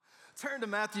Turn to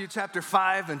Matthew chapter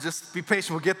 5 and just be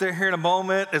patient. We'll get there here in a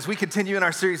moment as we continue in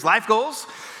our series, Life Goals.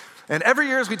 And every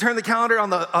year as we turn the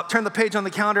page on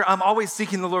the calendar, I'm always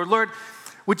seeking the Lord. Lord,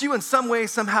 would you in some way,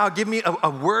 somehow give me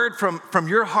a word from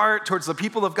your heart towards the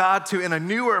people of God to, in a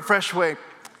new or a fresh way,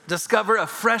 discover a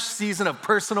fresh season of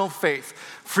personal faith,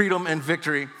 freedom, and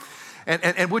victory.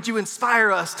 And would you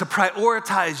inspire us to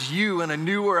prioritize you in a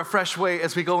new or a fresh way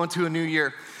as we go into a new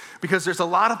year? Because there's a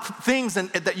lot of things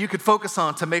that you could focus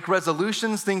on to make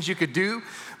resolutions, things you could do.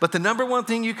 But the number one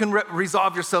thing you can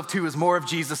resolve yourself to is more of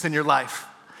Jesus in your life,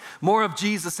 more of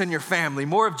Jesus in your family,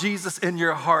 more of Jesus in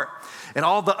your heart. And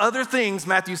all the other things,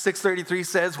 Matthew 6:33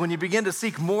 says, when you begin to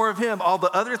seek more of him, all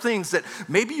the other things that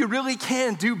maybe you really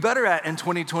can do better at in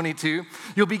 2022,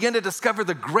 you'll begin to discover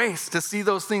the grace to see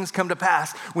those things come to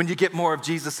pass when you get more of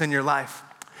Jesus in your life.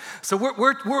 So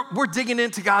we're digging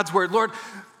into God's word. Lord,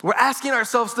 we're asking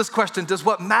ourselves this question: does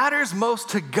what matters most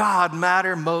to God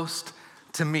matter most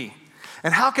to me?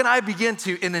 And how can I begin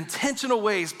to, in intentional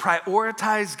ways,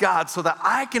 prioritize God so that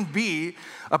I can be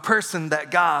a person that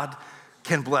God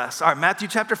can bless? All right, Matthew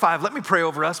chapter 5. Let me pray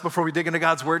over us before we dig into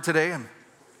God's word today. And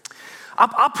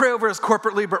I'll pray over us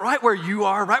corporately, but right where you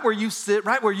are, right where you sit,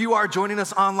 right where you are joining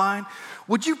us online,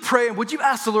 would you pray and would you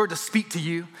ask the Lord to speak to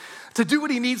you? To do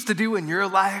what he needs to do in your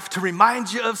life, to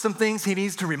remind you of some things he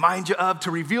needs to remind you of,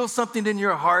 to reveal something in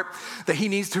your heart that he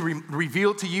needs to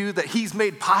reveal to you, that he's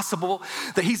made possible,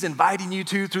 that he's inviting you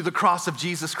to through the cross of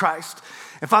Jesus Christ.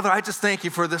 And Father, I just thank you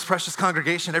for this precious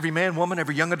congregation, every man, woman,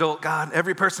 every young adult, God,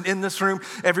 every person in this room,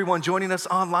 everyone joining us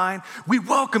online. We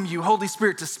welcome you, Holy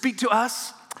Spirit, to speak to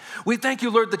us. We thank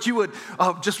you, Lord, that you would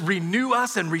just renew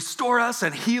us and restore us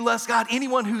and heal us, God.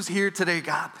 Anyone who's here today,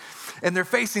 God, and they're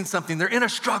facing something, they're in a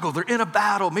struggle, they're in a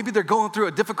battle, maybe they're going through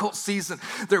a difficult season,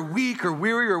 they're weak or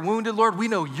weary or wounded, Lord, we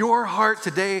know your heart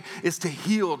today is to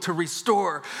heal, to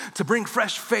restore, to bring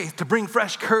fresh faith, to bring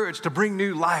fresh courage, to bring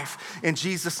new life in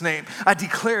Jesus' name. I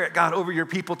declare it, God, over your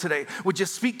people today. Would you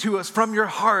speak to us from your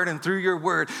heart and through your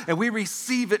word, and we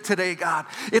receive it today, God.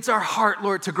 It's our heart,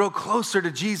 Lord, to grow closer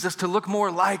to Jesus, to look more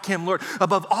like him, Lord.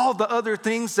 Above all the other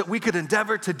things that we could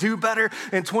endeavor to do better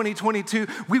in 2022,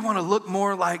 we want to look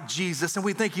more like Jesus. And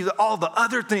we thank you that all the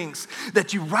other things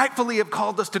that you rightfully have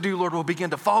called us to do, Lord, will begin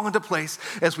to fall into place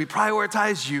as we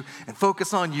prioritize you and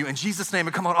focus on you. In Jesus' name,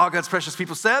 and come on, all God's precious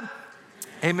people said,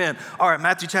 amen. All right,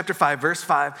 Matthew chapter 5, verse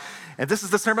 5. And this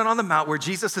is the Sermon on the Mount where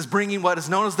Jesus is bringing what is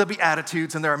known as the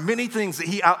Beatitudes. And there are many things that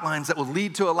he outlines that will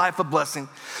lead to a life of blessing.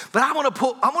 But I want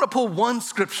to pull one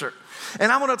scripture.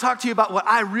 And I want to talk to you about what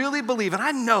I really believe. And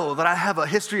I know that I have a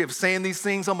history of saying these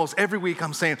things almost every week.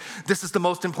 I'm saying, this is the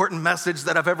most important message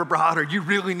that I've ever brought, or you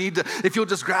really need to, if you'll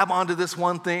just grab onto this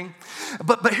one thing.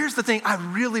 But here's the thing, I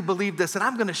really believe this, and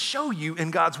I'm going to show you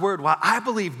in God's word why I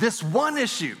believe this one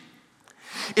issue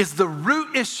is the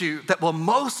root issue that will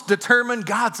most determine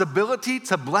God's ability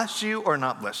to bless you or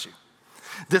not bless you.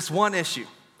 This one issue.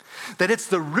 That it's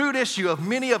the root issue of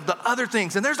many of the other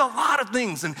things. And there's a lot of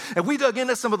things. And we dug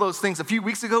into some of those things a few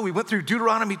weeks ago. We went through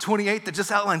Deuteronomy 28 that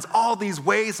just outlines all these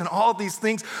ways and all these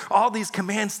things, all these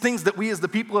commands, things that we as the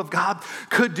people of God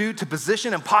could do to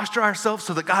position and posture ourselves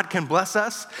so that God can bless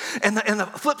us. And the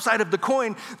flip side of the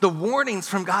coin, the warnings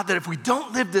from God that if we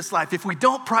don't live this life, if we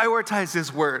don't prioritize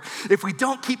his word, if we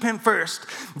don't keep him first,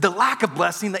 the lack of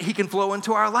blessing that he can flow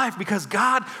into our life, because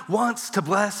God wants to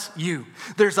bless you.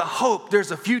 There's a hope,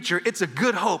 there's a future. It's a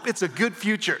good hope. It's a good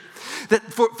future that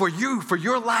for you, for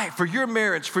your life, for your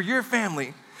marriage, for your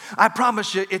family. I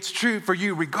promise you it's true for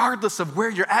you regardless of where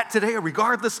you're at today or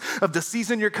regardless of the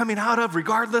season you're coming out of,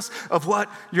 regardless of what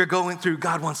you're going through.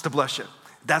 God wants to bless you.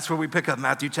 That's where we pick up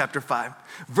Matthew chapter 5,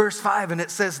 verse 5, and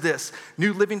it says this,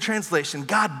 New Living Translation,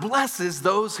 God blesses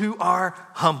those who are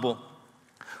humble,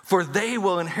 for they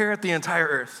will inherit the entire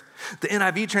earth. The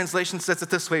NIV translation says it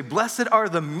this way, blessed are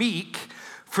the meek,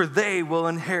 for they will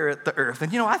inherit the earth.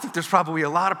 And I think there's probably a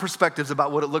lot of perspectives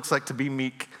about what it looks like to be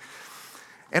meek.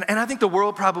 And I think the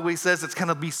world probably says it's kind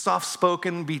of be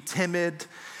soft-spoken, be timid.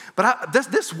 But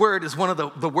this word is one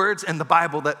of the words in the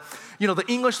Bible that, the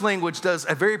English language does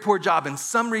a very poor job in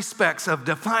some respects of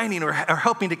defining or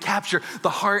helping to capture the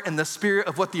heart and the spirit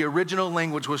of what the original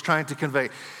language was trying to convey.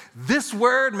 This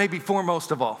word may be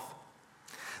foremost of all.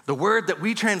 The word that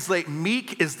we translate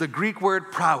meek is the Greek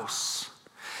word praus.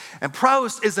 And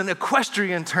praus is an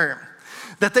equestrian term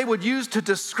that they would use to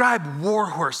describe war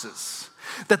horses.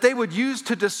 that they would use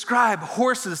to describe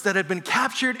horses that had been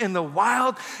captured in the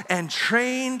wild and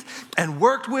trained and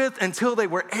worked with until they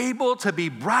were able to be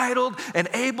bridled and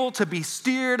able to be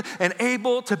steered and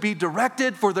able to be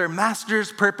directed for their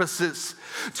master's purposes,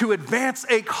 to advance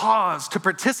a cause, to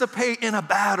participate in a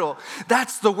battle.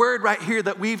 That's the word right here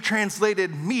that we've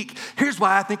translated meek. Here's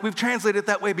why I think we've translated it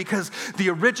that way, because the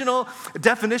original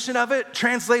definition of it,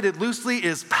 translated loosely,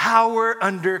 is power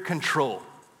under control.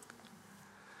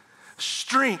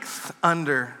 Strength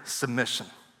under submission.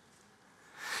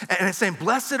 And it's saying,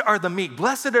 blessed are the meek.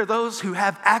 Blessed are those who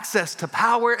have access to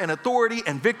power and authority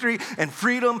and victory and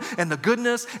freedom and the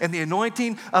goodness and the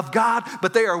anointing of God,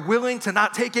 but they are willing to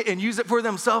not take it and use it for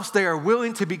themselves. They are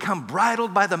willing to become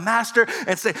bridled by the master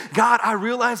and say, God, I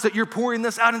realize that you're pouring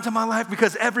this out into my life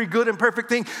because every good and perfect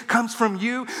thing comes from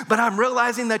you, but I'm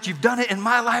realizing that you've done it in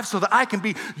my life so that I can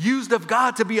be used of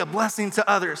God to be a blessing to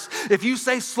others. If you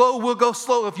say slow, we'll go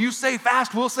slow. If you say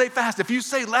fast, we'll say fast. If you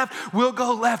say left, we'll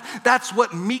go left. That's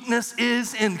what meekness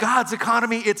is in God's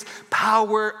economy. It's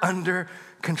power under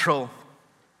control.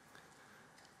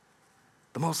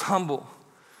 The most humble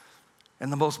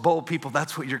and the most bold people,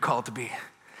 that's what you're called to be.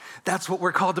 That's what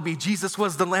we're called to be. Jesus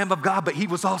was the Lamb of God, but he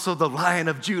was also the Lion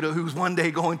of Judah who's one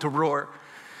day going to roar.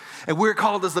 And we're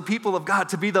called as the people of God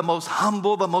to be the most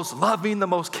humble, the most loving, the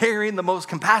most caring, the most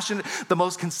compassionate, the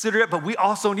most considerate, but we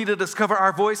also need to discover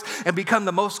our voice and become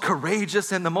the most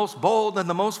courageous and the most bold and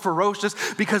the most ferocious,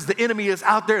 because the enemy is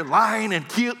out there lying and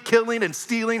killing and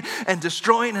stealing and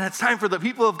destroying, and it's time for the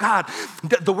people of God.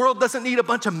 The world doesn't need a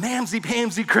bunch of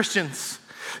mamsy-pamsy Christians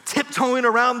tiptoeing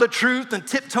around the truth and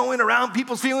tiptoeing around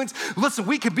people's feelings. Listen,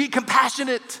 we can be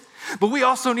compassionate, but we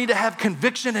also need to have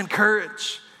conviction and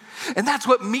courage. And that's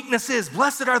what meekness is.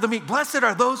 Blessed are the meek. Blessed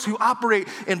are those who operate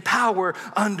in power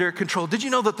under control. Did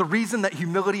you know that the reason that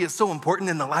humility is so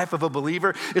important in the life of a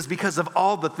believer is because of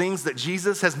all the things that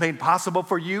Jesus has made possible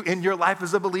for you in your life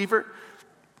as a believer?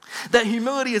 That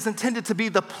humility is intended to be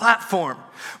the platform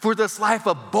for this life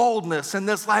of boldness and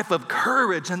this life of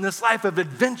courage and this life of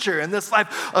adventure and this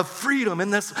life of freedom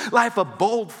and this life of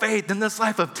bold faith and this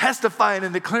life of testifying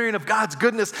and declaring of God's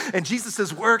goodness and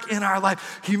Jesus' work in our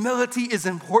life. Humility is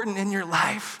important in your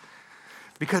life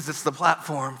because it's the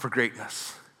platform for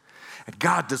greatness. And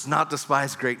God does not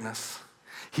despise greatness.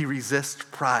 He resists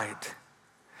pride.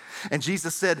 And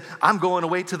Jesus said, I'm going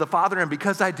away to the Father, and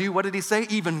because I do, what did he say?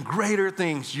 Even greater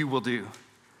things you will do.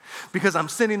 Because I'm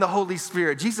sending the Holy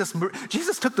Spirit. Jesus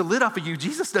took the lid off of you.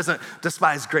 Jesus doesn't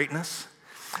despise greatness.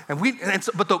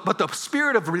 But the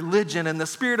spirit of religion and the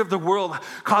spirit of the world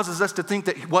causes us to think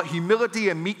that what humility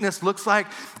and meekness looks like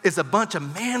is a bunch of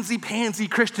mansy-pansy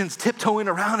Christians tiptoeing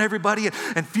around everybody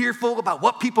and fearful about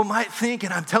what people might think.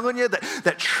 And I'm telling you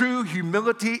that true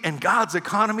humility in God's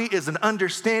economy is an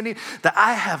understanding that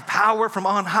I have power from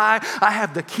on high. I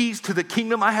have the keys to the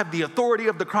kingdom. I have the authority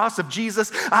of the cross of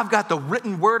Jesus. I've got the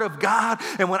written word of God.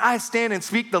 And when I stand and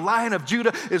speak, the Lion of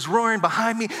Judah is roaring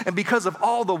behind me. And because of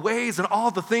all the ways and all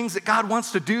the things that God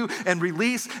wants to do and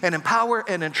release and empower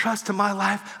and entrust to my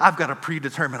life, I've got to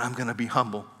predetermine I'm going to be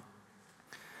humble.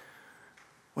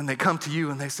 When they come to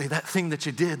you and they say, that thing that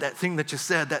you did, that thing that you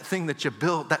said, that thing that you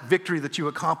built, that victory that you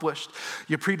accomplished,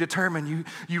 you predetermine,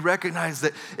 you recognize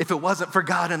that if it wasn't for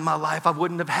God in my life, I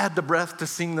wouldn't have had the breath to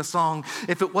sing the song.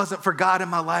 If it wasn't for God in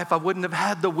my life, I wouldn't have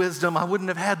had the wisdom. I wouldn't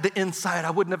have had the insight.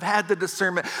 I wouldn't have had the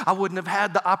discernment. I wouldn't have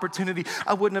had the opportunity.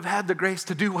 I wouldn't have had the grace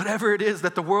to do whatever it is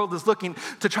that the world is looking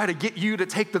to try to get you to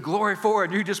take the glory for.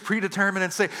 And you just predetermine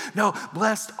and say, no,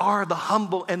 blessed are the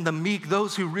humble and the meek,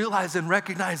 those who realize and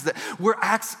recognize that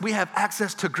we have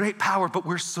access to great power, but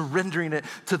we're surrendering it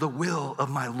to the will of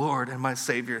my Lord and my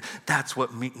Savior. That's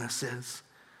what meekness is.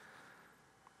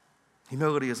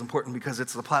 Humility is important because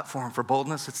it's the platform for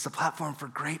boldness. It's the platform for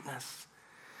greatness.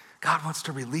 God wants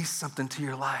to release something to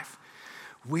your life.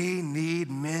 We need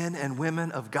men and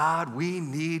women of God. We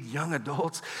need young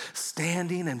adults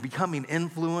standing and becoming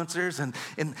influencers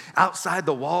and outside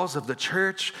the walls of the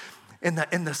church. In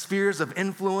the spheres of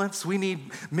influence, we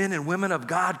need men and women of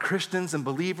God, Christians and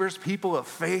believers, people of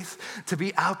faith, to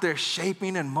be out there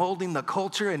shaping and molding the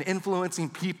culture and influencing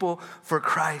people for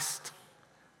Christ.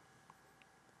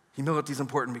 Humility is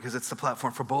important because it's the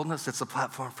platform for boldness. It's the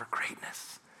platform for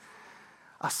greatness.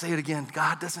 I'll say it again.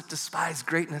 God doesn't despise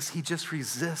greatness. He just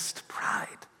resists pride.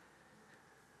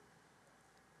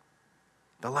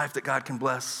 The life that God can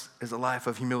bless is a life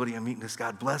of humility and meekness.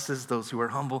 God blesses those who are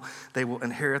humble. They will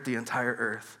inherit the entire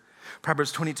earth.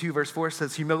 Proverbs 22 verse 4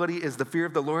 says, humility is the fear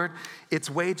of the Lord.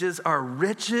 Its wages are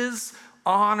riches,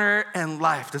 honor, and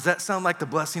life. Does that sound like the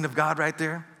blessing of God right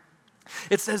there?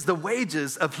 It says the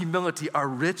wages of humility are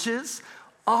riches,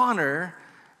 honor,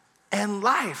 and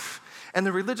life. And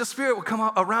the religious spirit will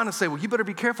come around and say, well, you better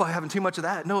be careful having too much of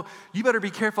that. No, you better be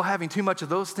careful having too much of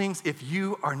those things if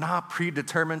you are not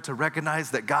predetermined to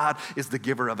recognize that God is the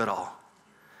giver of it all.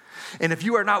 And if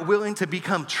you are not willing to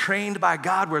become trained by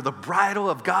God, where the bridle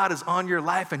of God is on your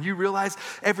life and you realize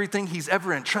everything he's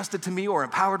ever entrusted to me or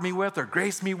empowered me with or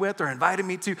graced me with or invited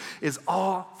me to is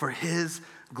all for his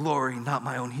glory, not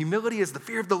my own. Humility is the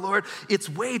fear of the Lord. Its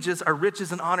wages are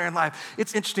riches and honor in life.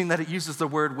 It's interesting that it uses the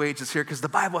word wages here because the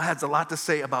Bible has a lot to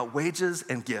say about wages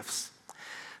and gifts.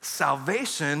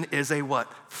 Salvation is a what?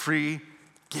 Free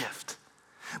gift.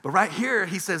 But right here,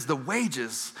 he says the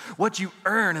wages, what you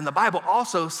earn. And the Bible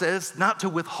also says not to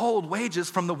withhold wages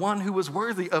from the one who is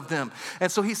worthy of them. And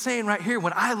so he's saying right here,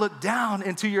 when I look down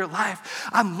into your life,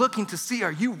 I'm looking to see,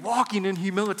 are you walking in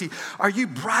humility? Are you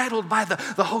bridled by the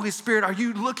Holy Spirit? Are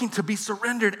you looking to be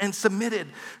surrendered and submitted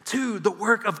to the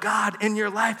work of God in your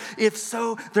life? If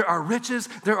so, there are riches,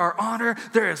 there are honor,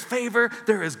 there is favor,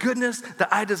 there is goodness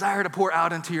that I desire to pour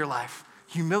out into your life.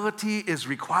 Humility is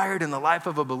required in the life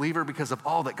of a believer because of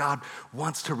all that God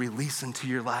wants to release into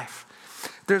your life.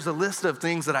 There's a list of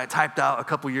things that I typed out a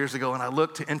couple years ago, and I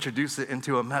look to introduce it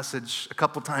into a message a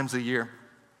couple times a year,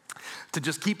 to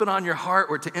just keep it on your heart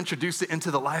or to introduce it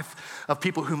into the life of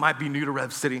people who might be new to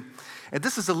Rev City. And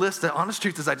this is a list that, honest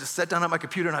truth is, I just sat down at my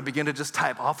computer and I began to just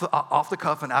type off the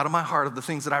cuff and out of my heart of the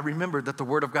things that I remembered that the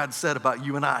Word of God said about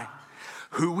you and I.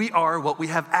 Who we are, what we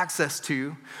have access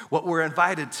to, what we're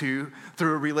invited to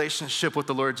through a relationship with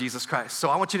the Lord Jesus Christ. So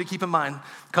I want you to keep in mind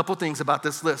a couple things about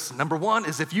this list. Number one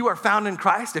is if you are found in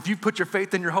Christ, if you put your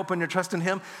faith and your hope and your trust in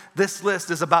him, this list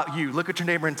is about you. Look at your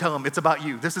neighbor and tell him it's about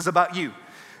you. This is about you.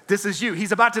 This is you.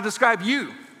 He's about to describe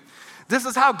you. This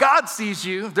is how God sees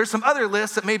you. There's some other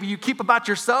lists that maybe you keep about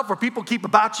yourself or people keep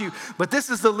about you, but this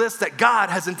is the list that God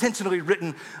has intentionally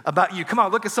written about you. Come on,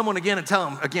 look at someone again and tell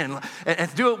them again,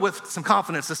 and do it with some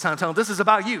confidence this time. Tell them this is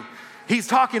about you. He's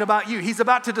talking about you. He's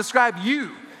about to describe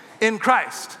you in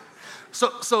Christ.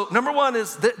 So number one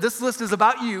is this list is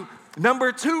about you.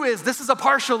 Number two is this is a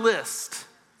partial list.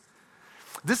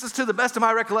 This is to the best of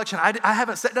my recollection. I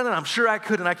haven't sat down and I'm sure I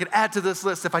could, and I could add to this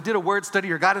list if I did a word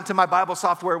study or got into my Bible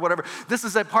software or whatever. This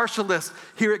is a partial list.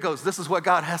 Here it goes. This is what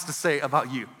God has to say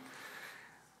about you.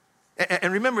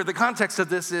 And remember, the context of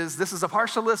this is a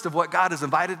partial list of what God has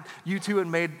invited you to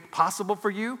and made possible for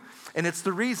you. And it's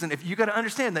the reason, if you got to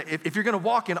understand that if you're going to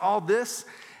walk in all this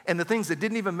and the things that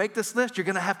didn't even make this list, you're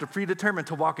going to have to predetermine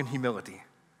to walk in humility.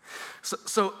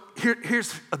 So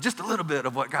here's just a little bit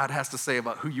of what God has to say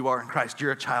about who you are in Christ.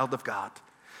 You're a child of God.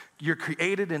 You're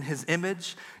created in his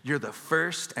image. You're the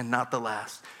first and not the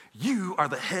last. You are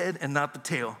the head and not the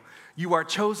tail. You are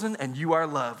chosen and you are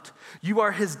loved. You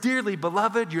are his dearly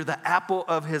beloved. You're the apple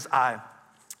of his eye.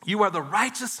 You are the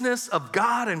righteousness of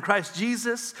God in Christ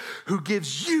Jesus, who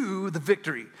gives you the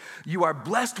victory. You are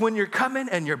blessed when you're coming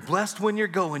and you're blessed when you're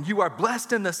going. You are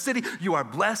blessed in the city. You are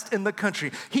blessed in the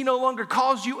country. He no longer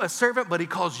calls you a servant, but he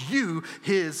calls you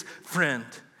his friend.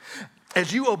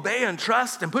 As you obey and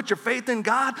trust and put your faith in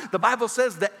God, the Bible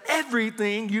says that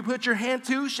everything you put your hand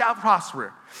to shall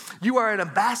prosper. You are an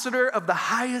ambassador of the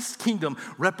highest kingdom,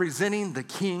 representing the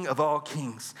King of all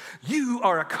kings. You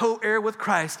are a co-heir with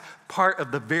Christ, part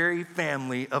of the very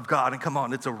family of God. And come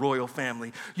on, it's a royal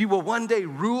family. You will one day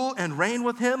rule and reign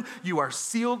with him. You are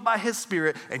sealed by his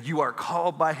Spirit, and you are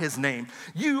called by his name.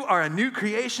 You are a new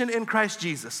creation in Christ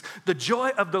Jesus. The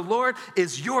joy of the Lord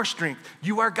is your strength.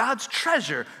 You are God's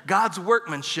treasure, God's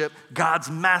workmanship, God's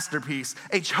masterpiece,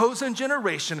 a chosen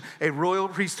generation, a royal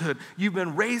priesthood. You've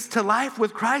been raised to life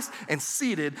with Christ and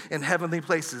seated in heavenly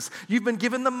places. You've been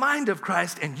given the mind of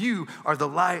Christ, and you are the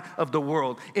light of the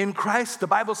world. In Christ, the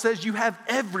Bible says you have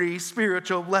every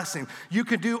spiritual blessing. You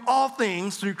can do all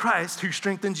things through Christ who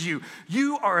strengthens you.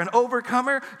 You are an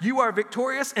overcomer. You are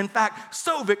victorious. In fact,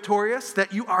 so victorious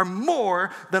that you are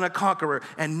more than a conqueror.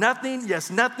 And nothing,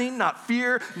 yes, nothing, not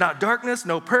fear, not darkness,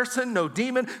 no person, no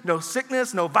demon, no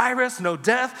sickness, no virus, no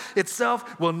death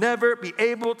itself will never be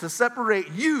able to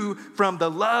separate you from the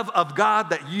love of God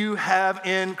that you have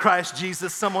in Christ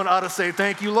Jesus. Someone ought to say,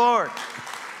 thank you, Lord.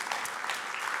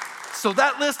 So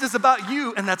that list is about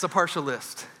you, and that's a partial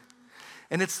list.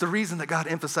 And it's the reason that God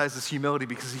emphasizes humility,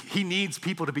 because he needs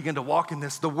people to begin to walk in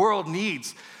this. The world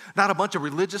needs not a bunch of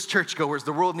religious churchgoers.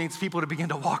 The world needs people to begin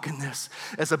to walk in this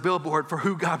as a billboard for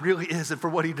who God really is and for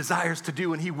what he desires to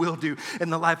do and he will do in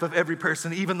the life of every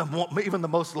person, even the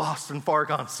most lost and far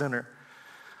gone sinner.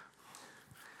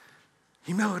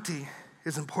 Humility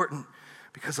is important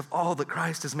because of all that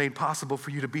Christ has made possible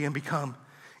for you to be and become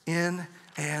in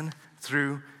and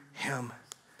through him.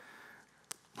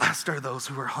 Blessed are those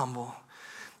who are humble.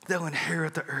 They'll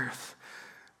inherit the earth.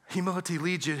 Humility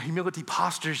leads you, humility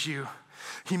postures you,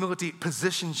 humility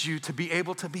positions you to be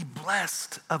able to be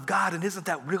blessed of God. And isn't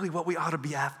that really what we ought to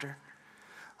be after?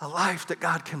 A life that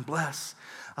God can bless,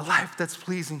 a life that's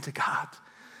pleasing to God,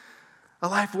 a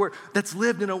life that's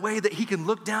lived in a way that he can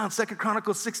look down. 2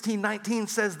 Chronicles 16:19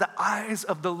 says, the eyes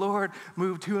of the Lord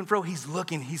move to and fro. He's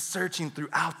looking, he's searching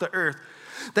throughout the earth,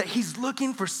 that he's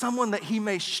looking for someone that he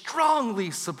may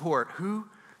strongly support.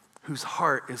 Whose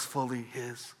heart is fully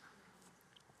his.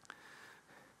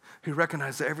 Who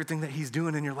recognizes that everything that he's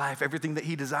doing in your life, everything that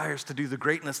he desires to do, the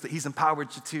greatness that he's empowered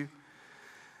you to,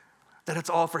 that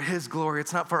it's all for his glory.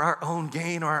 It's not for our own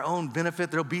gain or our own benefit.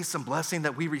 There'll be some blessing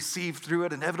that we receive through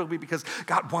it inevitably because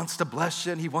God wants to bless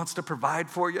you and he wants to provide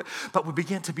for you. But we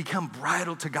begin to become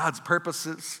bridled to God's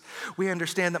purposes. We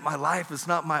understand that my life is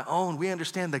not my own. We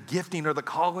understand the gifting or the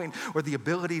calling or the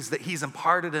abilities that he's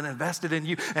imparted and invested in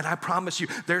you. And I promise you,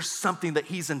 there's something that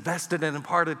he's invested and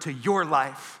imparted to your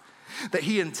life that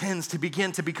he intends to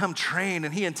begin to become trained,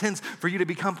 and he intends for you to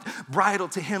become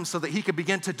bridled to him so that he can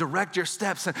begin to direct your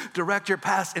steps and direct your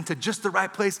paths into just the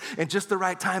right place and just the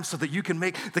right time so that you can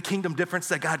make the kingdom difference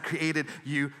that God created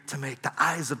you to make. The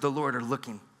eyes of the Lord are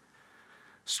looking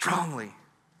strongly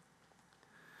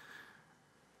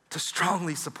to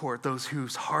strongly support those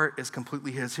whose heart is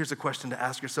completely his. Here's a question to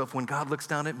ask yourself. When God looks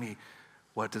down at me,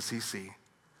 what does he see?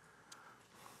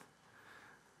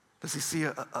 Does he see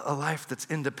a life that's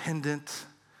independent,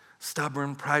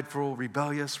 stubborn, prideful,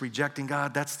 rebellious, rejecting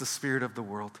God? That's the spirit of the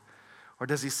world. Or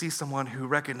does he see someone who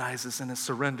recognizes and is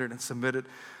surrendered and submitted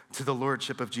to the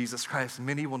lordship of Jesus Christ?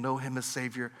 Many will know him as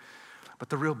Savior, but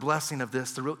the real blessing of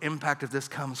this, the real impact of this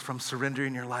comes from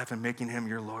surrendering your life and making him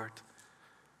your Lord.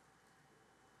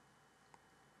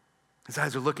 His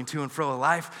eyes are looking to and fro. A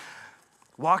life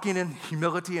walking in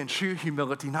humility and true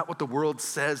humility, not what the world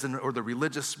says or the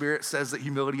religious spirit says that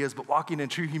humility is, but walking in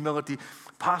true humility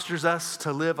postures us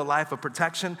to live a life of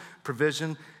protection,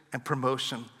 provision, and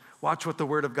promotion. Watch what the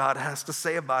Word of God has to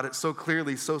say about it so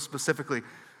clearly, so specifically.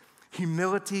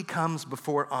 Humility comes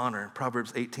before honor,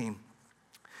 Proverbs 18.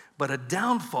 But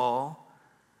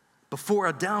before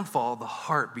a downfall, the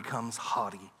heart becomes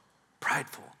haughty,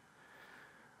 prideful.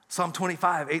 Psalm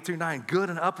 25, 8-9, good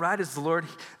and upright is the Lord,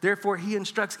 therefore he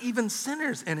instructs even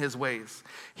sinners in his ways.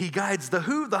 He guides the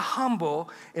humble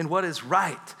in what is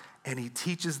right, and he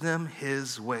teaches them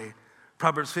his way.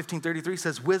 Proverbs 15:33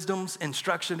 says, wisdom's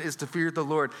instruction is to fear the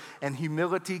Lord, and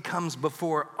humility comes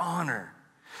before honor.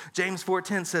 James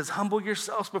 4:10 says, humble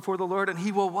yourselves before the Lord, and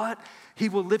he will what? He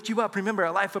will lift you up. Remember,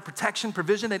 a life of protection,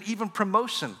 provision, and even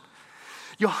promotion.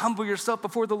 You'll humble yourself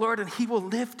before the Lord and he will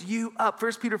lift you up.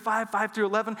 1 Peter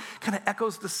 5:5-11 kind of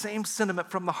echoes the same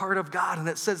sentiment from the heart of God. And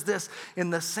it says this,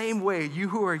 in the same way, you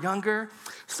who are younger,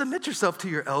 submit yourself to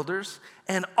your elders,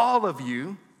 and all of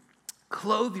you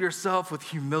clothe yourself with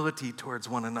humility towards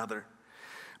one another.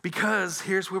 Because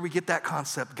here's where we get that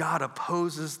concept. God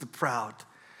opposes the proud,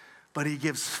 but he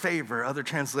gives favor. Other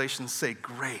translations say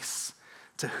grace.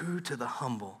 To who? To the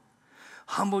humble.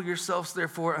 Humble yourselves,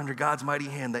 therefore, under God's mighty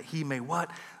hand, that he may what?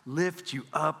 Lift you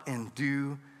up in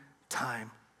due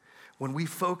time. When we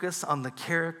focus on the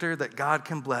character that God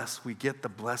can bless, we get the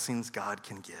blessings God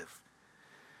can give.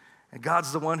 And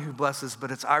God's the one who blesses,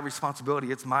 but it's our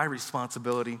responsibility, it's my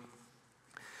responsibility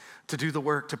to do the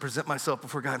work, to present myself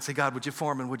before God and say, God, would you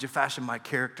form and would you fashion my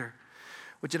character?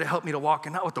 Would you help me to walk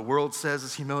in not what the world says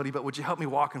is humility, but would you help me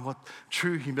walk in what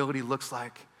true humility looks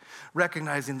like?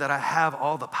 Recognizing that I have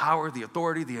all the power, the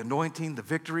authority, the anointing, the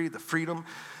victory, the freedom,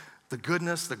 the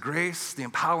goodness, the grace, the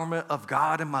empowerment of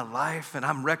God in my life. And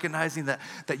I'm recognizing that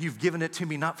you've given it to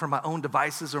me not for my own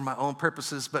devices or my own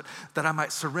purposes, but that I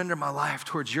might surrender my life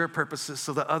towards your purposes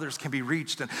so that others can be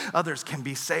reached and others can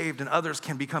be saved and others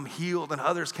can become healed and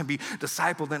others can be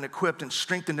discipled and equipped and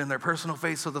strengthened in their personal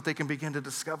faith so that they can begin to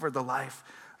discover the life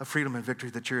of freedom and victory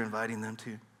that you're inviting them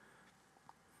to.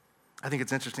 I think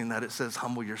it's interesting that it says,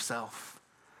 humble yourself.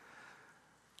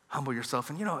 Humble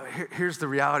yourself. And here's the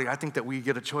reality. I think that we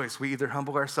get a choice. We either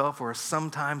humble ourselves or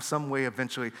sometime, some way,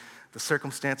 eventually, the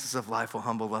circumstances of life will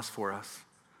humble us for us.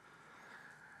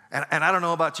 And I don't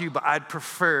know about you, but I'd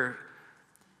prefer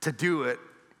to do it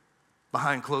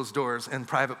behind closed doors in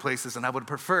private places. And I would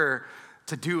prefer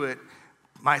to do it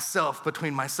myself,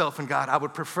 between myself and God. I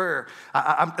would prefer,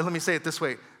 let me say it this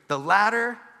way. The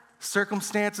latter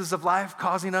circumstances of life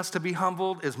causing us to be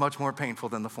humbled is much more painful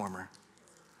than the former.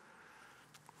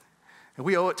 And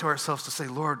we owe it to ourselves to say,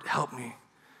 Lord, help me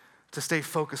to stay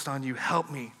focused on you. Help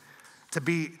me to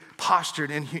be postured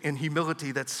in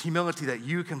humility. That's humility that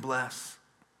you can bless.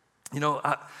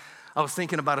 I was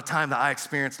thinking about a time that I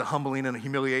experienced a humbling and a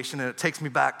humiliation, and it takes me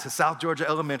back to South Georgia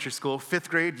Elementary School, 5th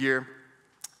grade year.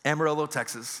 Amarillo,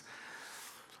 Texas.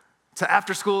 To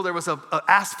after school, there was an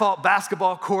asphalt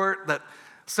basketball court that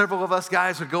several of us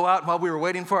guys would go out while we were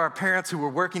waiting for our parents who were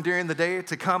working during the day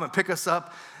to come and pick us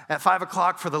up at 5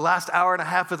 o'clock for the last hour and a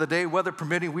half of the day, weather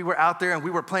permitting. We were out there and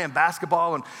we were playing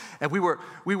basketball and we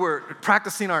were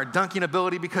practicing our dunking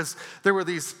ability because there were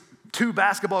these 2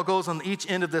 basketball goals on each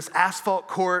end of this asphalt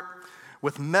court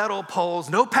with metal poles,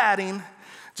 no padding,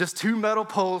 just 2 metal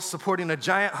poles supporting a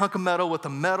giant hunk of metal with a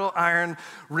metal iron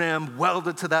rim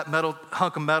welded to that metal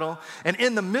hunk of metal. And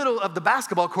in the middle of the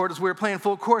basketball court, as we were playing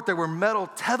full court, there were metal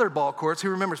tetherball courts. Who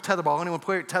remembers tetherball? Anyone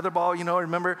play tetherball,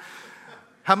 remember?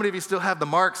 How many of you still have the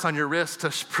marks on your wrist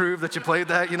to prove that you played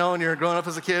that, when you were growing up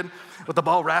as a kid, with the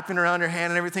ball wrapping around your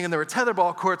hand and everything? And there were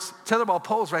tetherball courts, tetherball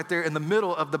poles right there in the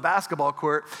middle of the basketball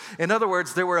court. In other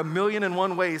words, there were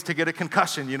 1,000,001 ways to get a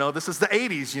concussion, This is the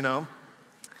 80s,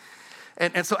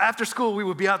 And so after school, we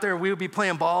would be out there and we would be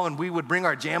playing ball and we would bring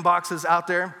our jam boxes out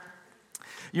there.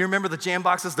 You remember the jam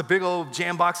boxes, the big old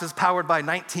jam boxes powered by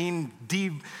 19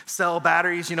 D-cell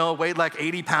batteries, weighed like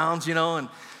 80 pounds,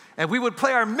 and we would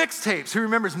play our mixtapes. Who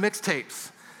remembers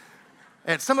mixtapes?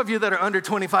 And some of you that are under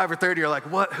 25 or 30 are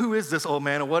like, what? Who is this old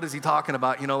man and what is he talking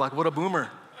about? Like what a boomer.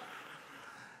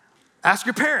 Ask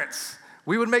your parents.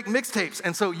 We would make mixtapes,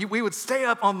 and so we would stay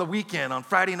up on the weekend, on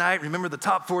Friday night. Remember the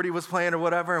top 40 was playing or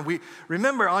whatever, and we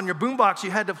remember on your boombox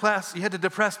you had to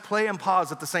depress play and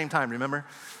pause at the same time. Remember,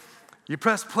 you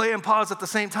pressed play and pause at the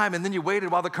same time, and then you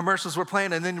waited while the commercials were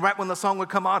playing, and then right when the song would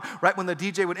come on, right when the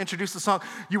DJ would introduce the song,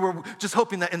 you were just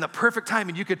hoping that in the perfect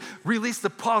timing you could release the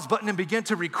pause button and begin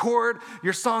to record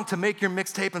your song to make your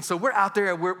mixtape. And so we're out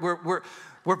there, and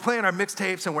we're playing our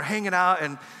mixtapes, and we're hanging out,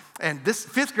 and this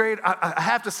 5th grade, I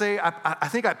have to say, I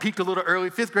think I peaked a little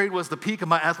early. 5th grade was the peak of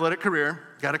my athletic career,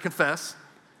 got to confess.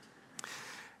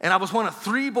 And I was one of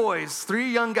 3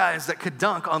 young guys that could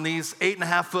dunk on these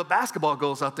 8.5-foot basketball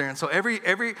goals out there. And so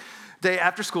every day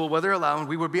after school, weather allowing,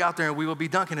 we would be out there and we would be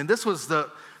dunking. And this was the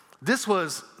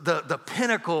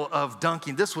pinnacle of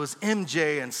dunking. This was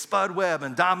MJ and Spud Webb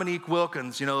and Dominique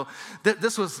Wilkins.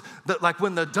 This was like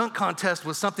when the dunk contest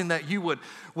was something that you would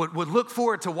look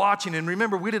forward to watching. And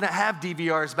remember, we didn't have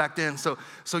DVRs back then, so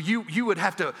you would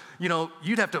have to,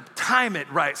 you'd have to time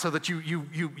it right so that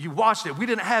you watched it. We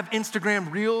didn't have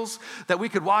Instagram Reels that we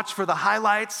could watch for the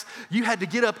highlights. You had to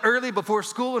get up early before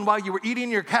school, and while you were eating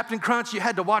your Captain Crunch, you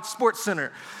had to watch SportsCenter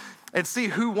and see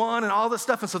who won and all this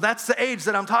stuff. And so that's the age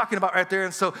that I'm talking about right there.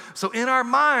 And so in our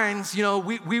minds,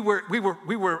 we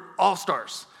were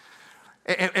all-stars.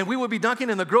 And we would be dunking,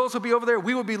 and the girls would be over there.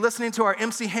 We would be listening to our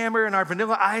MC Hammer and our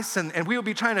Vanilla Ice, and we would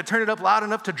be trying to turn it up loud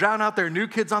enough to drown out their New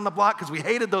Kids on the Block because we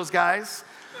hated those guys.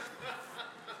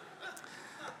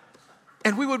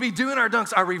 And we would be doing our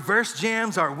dunks, our reverse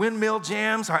jams, our windmill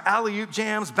jams, our alley-oop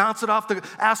jams, bounce it off the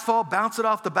asphalt, bounce it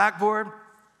off the backboard.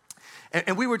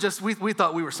 And we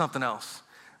thought we were something else.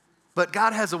 But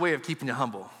God has a way of keeping you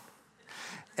humble.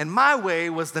 And my way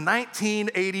was the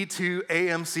 1982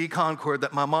 AMC Concorde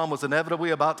that my mom was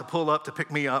inevitably about to pull up to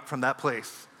pick me up from that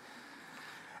place.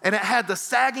 And it had the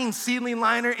sagging ceiling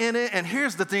liner in it. And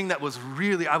here's the thing that was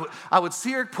really, I would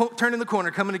see her turn in the corner,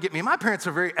 coming to get me. My parents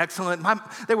are very excellent.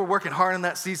 They were working hard in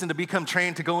that season to become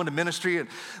trained to go into ministry. And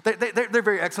they're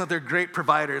very excellent. They're great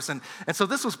providers. And so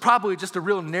this was probably just a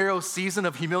real narrow season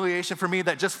of humiliation for me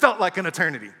that just felt like an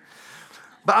eternity.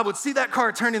 But I would see that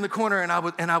car turning the corner, and I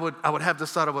would have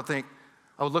this thought.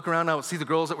 I would look around, I would see the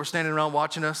girls that were standing around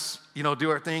watching us, do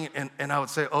our thing, and I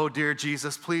would say, oh, dear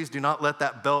Jesus, please do not let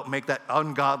that belt make that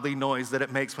ungodly noise that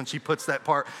it makes when she puts that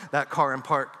car in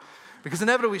park. Because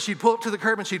inevitably, she'd pull up to the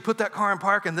curb, and she'd put that car in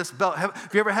park, and this belt,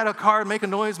 have you ever had a car make a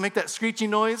noise, make that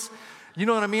screeching noise? You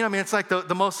know what I mean? It's like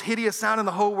the most hideous sound in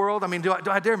the whole world.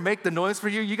 Do I dare make the noise for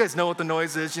you? You guys know what the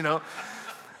noise is,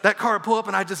 That car would pull up,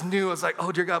 and I just knew, I was like,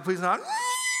 oh, dear God, please not.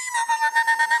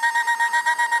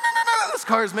 This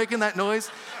car is making that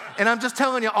noise. And I'm just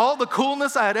telling you, all the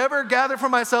coolness I had ever gathered for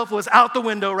myself was out the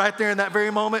window right there in that very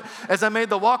moment as I made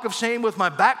the walk of shame with my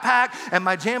backpack and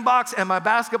my jam box and my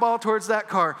basketball towards that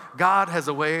car. God has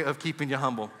a way of keeping you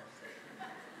humble.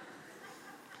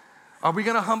 Are we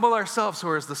going to humble ourselves,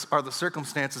 or are the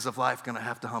circumstances of life going to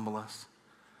have to humble us?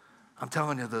 I'm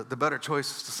telling you, the better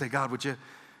choice is to say, God, would you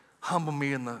humble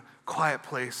me in the quiet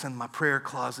place in my prayer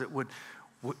closet?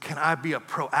 Can I be a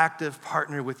proactive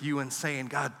partner with you in saying,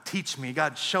 God, teach me,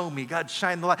 God, show me, God,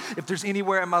 shine the light. If there's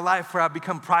anywhere in my life where I've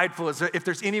become prideful, if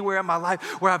there's anywhere in my life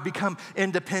where I've become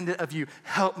independent of you,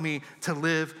 help me to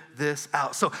live this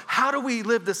out. So how do we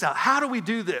live this out? How do we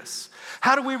do this?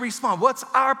 How do we respond? What's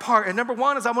our part? And number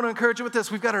one is I want to encourage you with this.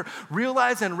 We've got to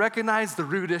realize and recognize the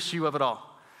root issue of it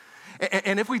all.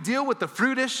 And if we deal with the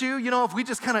fruit issue, if we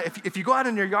just if you go out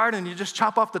in your yard and you just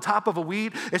chop off the top of a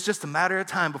weed, it's just a matter of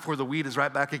time before the weed is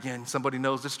right back again. Somebody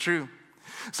knows it's true.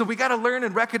 So we got to learn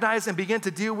and recognize and begin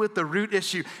to deal with the root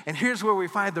issue. And here's where we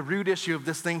find the root issue of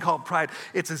this thing called pride.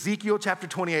 It's Ezekiel chapter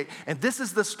 28. And this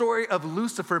is the story of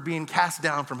Lucifer being cast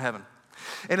down from heaven.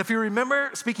 And if you remember,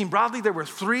 speaking broadly, there were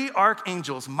 3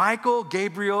 archangels, Michael,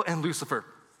 Gabriel, and Lucifer.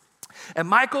 And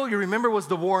Michael, you remember, was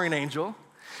the warring angel.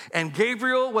 And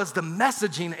Gabriel was the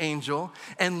messaging angel.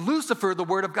 And Lucifer, the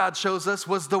word of God shows us,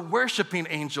 was the worshiping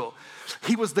angel.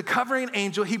 He was the covering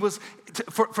angel. He was,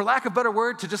 for lack of a better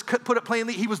word, to just put it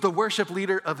plainly, he was the worship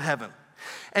leader of heaven.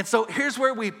 And so here's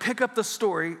where we pick up the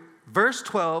story, verse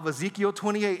 12, Ezekiel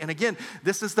 28. And again,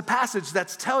 this is the passage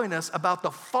that's telling us about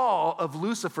the fall of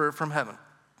Lucifer from heaven.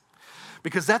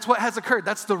 Because that's what has occurred.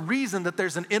 That's the reason that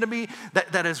there's an enemy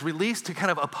that is released to kind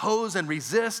of oppose and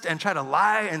resist and try to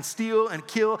lie and steal and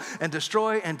kill and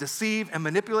destroy and deceive and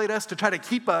manipulate us to try to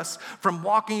keep us from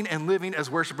walking and living as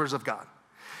worshipers of God.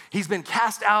 He's been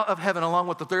cast out of heaven along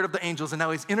with the third of the angels, and now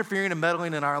he's interfering and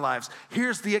meddling in our lives.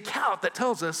 Here's the account that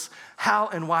tells us how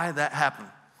and why that happened.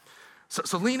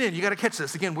 So lean in, you got to catch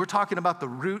this. Again, we're talking about the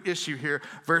root issue here,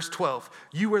 verse 12.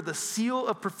 You were the seal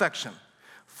of perfection,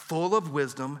 full of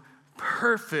wisdom,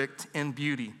 perfect in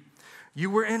beauty.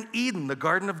 You were in Eden, the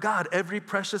garden of God. Every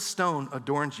precious stone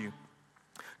adorned you.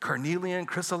 Carnelian,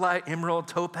 chrysolite, emerald,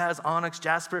 topaz, onyx,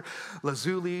 jasper,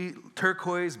 lazuli,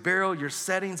 turquoise, beryl. Your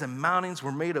settings and mountings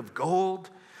were made of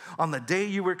gold. On the day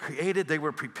you were created, they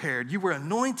were prepared. You were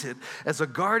anointed as a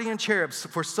guardian cherub,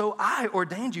 for so I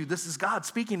ordained you. This is God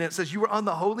speaking. And it says you were on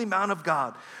the holy mount of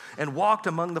God and walked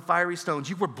among the fiery stones.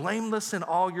 You were blameless in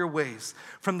all your ways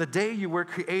from the day you were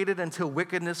created until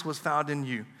wickedness was found in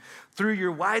you. Through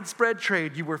your widespread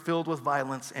trade, you were filled with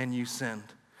violence and you sinned.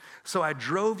 So I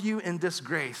drove you in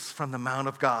disgrace from the mount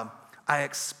of God. I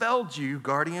expelled you,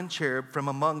 guardian cherub, from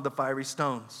among the fiery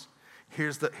stones.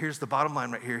 Here's the bottom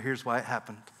line right here. Here's why it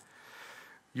happened.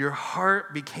 Your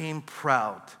heart became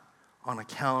proud on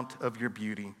account of your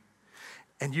beauty,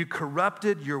 and you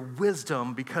corrupted your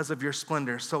wisdom because of your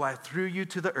splendor. So I threw you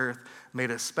to the earth, made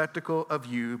a spectacle of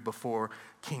you before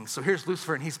kings. So here's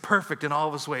Lucifer, and he's perfect in all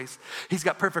of his ways. He's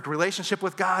got perfect relationship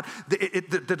with God.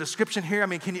 The description here,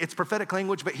 it's prophetic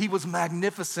language, but he was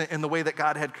magnificent in the way that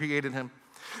God had created him.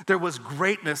 There was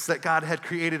greatness that God had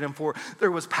created him for.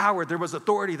 There was power, there was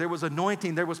authority, there was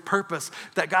anointing, there was purpose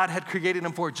that God had created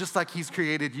him for, just like he's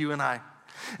created you and I.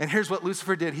 And here's what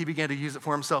Lucifer did. He began to use it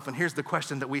for himself. And here's the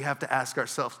question that we have to ask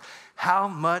ourselves. How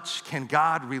much can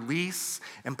God release,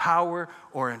 empower,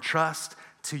 or entrust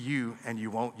to you and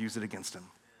you won't use it against him?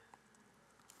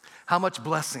 How much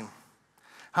blessing?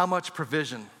 How much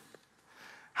provision?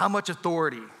 How much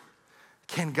authority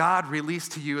can God release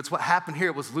to you? It's what happened here.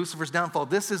 It was Lucifer's downfall.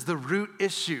 This is the root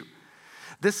issue.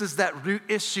 This is that root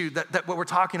issue that what we're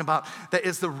talking about, that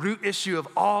is the root issue of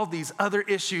all these other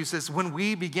issues, is when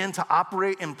we begin to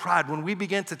operate in pride, when we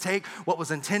begin to take what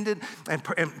was intended and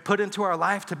put into our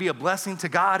life to be a blessing to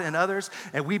God and others,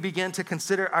 and we begin to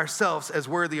consider ourselves as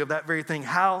worthy of that very thing.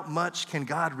 How much can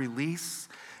God release,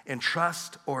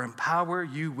 entrust, or empower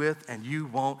you with, and you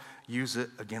won't use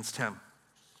it against him?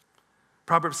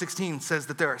 Proverbs 16 says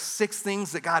that there are 6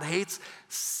 things that God hates,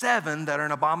 7 that are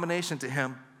an abomination to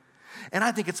him. And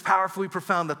I think it's powerfully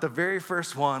profound that the very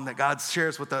first one that God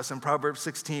shares with us in Proverbs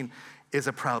 16 is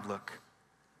a proud look.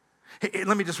 Hey,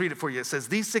 let me just read it for you. It says,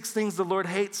 these 6 things the Lord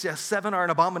hates, yes, 7 are an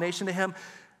abomination to him.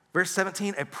 Verse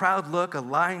 17, a proud look, a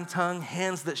lying tongue,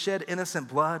 hands that shed innocent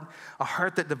blood, a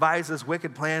heart that devises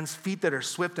wicked plans, feet that are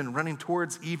swift and running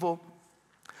towards evil,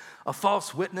 a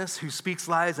false witness who speaks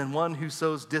lies, and one who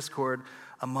sows discord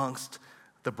amongst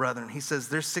the brethren. He says,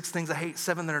 there's 6 things I hate,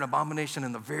 7 that are an abomination,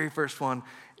 and the very first one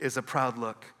is a proud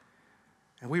look.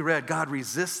 And we read, God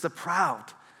resists the proud,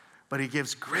 but he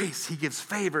gives grace, he gives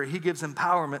favor, he gives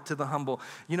empowerment to the humble.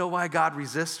 You know why God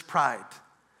resists pride?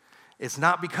 It's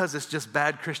not because it's just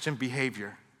bad Christian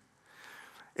behavior.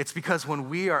 It's because when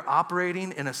we are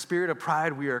operating in a spirit of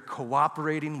pride, we are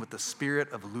cooperating with the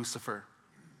spirit of Lucifer.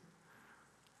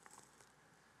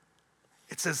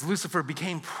 It says Lucifer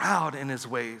became proud in his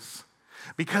ways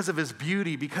because of his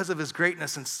beauty, because of his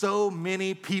greatness. And so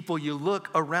many people, you look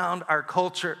around our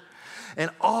culture and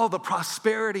all the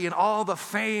prosperity and all the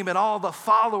fame and all the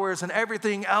followers and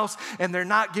everything else, and they're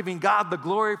not giving God the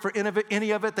glory for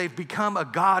any of it. They've become a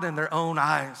god in their own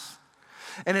eyes.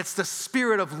 And it's the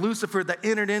spirit of Lucifer that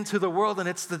entered into the world, and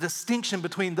it's the distinction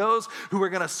between those who are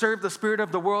going to serve the spirit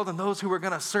of the world and those who are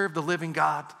going to serve the living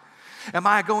God. Am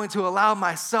I going to allow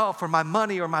myself or my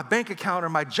money or my bank account or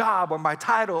my job or my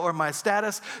title or my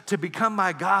status to become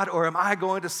my God? Or am I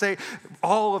going to say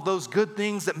all of those good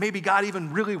things that maybe God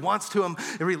even really wants to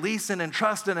release and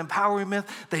entrust and empower me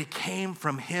with? They came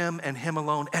from him and him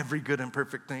alone, every good and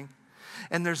perfect thing.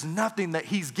 And there's nothing that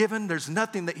he's given, there's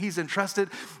nothing that he's entrusted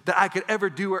that I could ever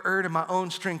do or earn in my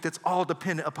own strength. It's all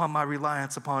dependent upon my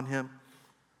reliance upon him.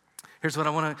 Here's what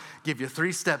I want to give you,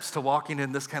 3 steps to walking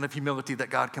in this kind of humility that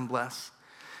God can bless.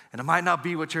 And it might not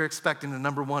be what you're expecting. And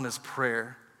number 1 is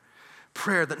prayer.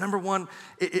 Prayer, that number 1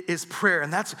 is prayer.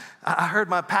 And I heard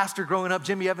my pastor growing up,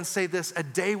 Jimmy Evans, say this: a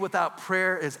day without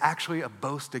prayer is actually a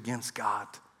boast against God.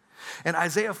 And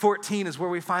Isaiah 14 is where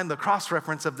we find the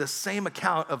cross-reference of this same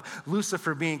account of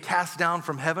Lucifer being cast down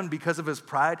from heaven because of his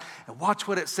pride. And watch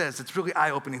what it says. It's really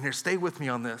eye-opening here. Stay with me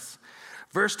on this.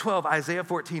 Verse 12, Isaiah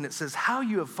 14, it says, "How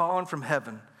you have fallen from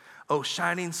heaven, O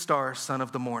shining star, son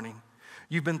of the morning.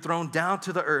 You've been thrown down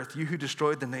to the earth, you who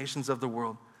destroyed the nations of the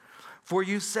world. For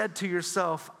you said to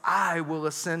yourself, I will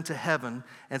ascend to heaven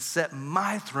and set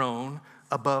my throne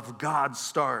above God's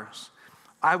stars.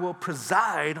 I will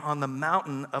preside on the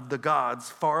mountain of the gods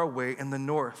far away in the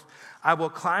north. I will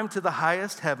climb to the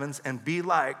highest heavens and be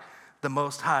like the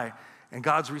Most High." And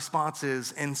God's response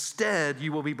is, instead,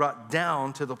 you will be brought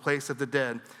down to the place of the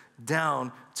dead,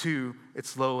 down to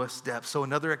its lowest depths. So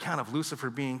another account of Lucifer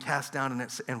being cast down,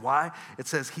 and why? It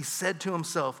says, he said to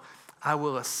himself, I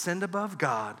will ascend above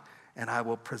God, and I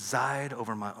will preside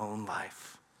over my own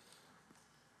life.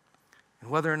 And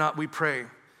whether or not we pray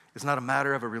is not a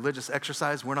matter of a religious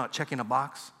exercise. We're not checking a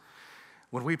box.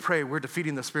 When we pray, we're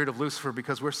defeating the spirit of Lucifer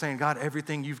because we're saying, God,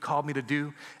 everything you've called me to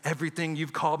do, everything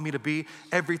you've called me to be,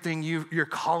 everything you're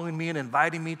calling me and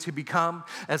inviting me to become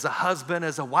as a husband,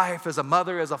 as a wife, as a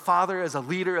mother, as a father, as a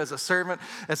leader, as a servant,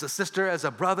 as a sister, as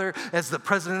a brother, as the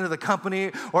president of the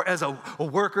company, or as a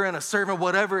worker and a servant,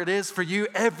 whatever it is for you,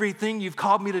 everything you've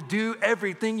called me to do,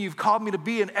 everything you've called me to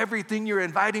be, and everything you're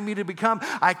inviting me to become,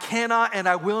 I cannot and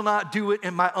I will not do it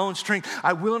in my own strength.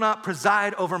 I will not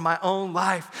preside over my own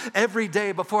life. Every day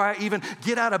before I even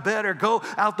get out of bed or go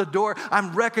out the door,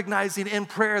 I'm recognizing in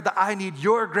prayer that I need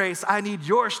your grace, I need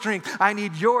your strength, I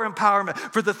need your empowerment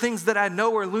for the things that I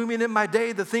know are looming in my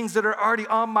day, the things that are already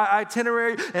on my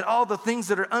itinerary, and all the things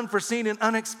that are unforeseen and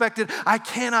unexpected. I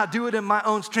cannot do it in my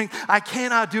own strength. I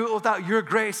cannot do it without your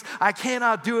grace. I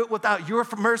cannot do it without your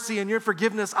mercy and your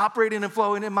forgiveness operating and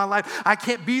flowing in my life. I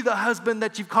can't be the husband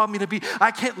that you've called me to be.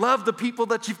 I can't love the people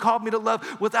that you've called me to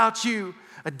love without you.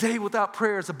 A day without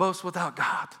prayer is a boast without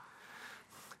God.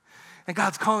 And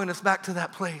God's calling us back to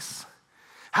that place.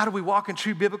 How do we walk in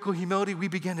true biblical humility? We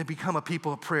begin to become a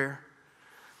people of prayer.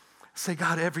 Say,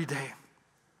 God, every day,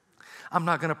 I'm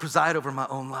not going to preside over my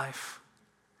own life.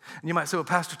 And you might say, well,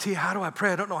 Pastor T, how do I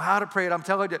pray? I don't know how to pray it. I'm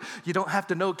telling you, you don't have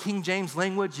to know King James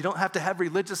language. You don't have to have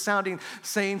religious sounding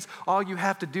sayings. All you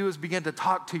have to do is begin to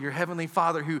talk to your Heavenly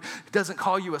Father, who doesn't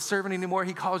call you a servant anymore.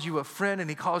 He calls you a friend, and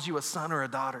he calls you a son or a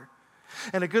daughter.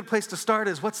 And a good place to start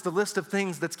is, what's the list of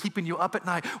things that's keeping you up at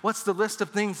night? What's the list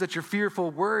of things that you're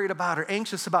fearful, worried about, or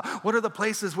anxious about? What are the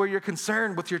places where you're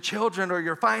concerned with your children or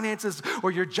your finances or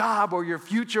your job or your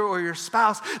future or your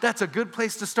spouse? That's a good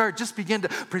place to start. Just begin to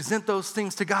present those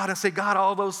things to God and say, God,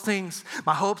 all those things,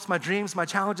 my hopes, my dreams, my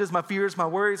challenges, my fears, my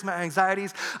worries, my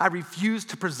anxieties, I refuse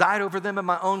to preside over them in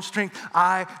my own strength.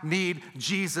 I need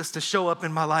Jesus to show up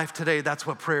in my life today. That's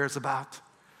what prayer is about.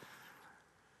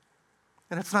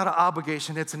 And it's not an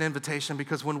obligation, it's an invitation,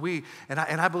 because when we, and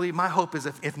I believe my hope is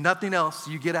if nothing else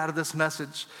you get out of this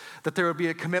message, that there will be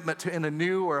a commitment to, in a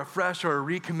new or a fresh or a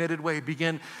recommitted way,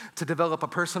 begin to develop a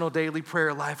personal daily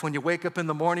prayer life. When you wake up in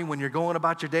the morning, when you're going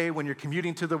about your day, when you're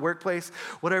commuting to the workplace,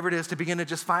 whatever it is, to begin to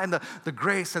just find the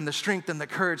grace and the strength and the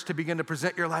courage to begin to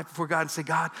present your life before God and say,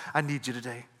 God, I need you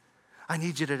today. I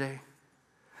need you today.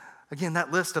 Again,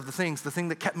 that list of the thing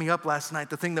that kept me up last night,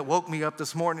 the thing that woke me up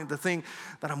this morning, the thing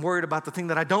that I'm worried about, the thing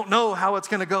that I don't know how it's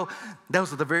going to go,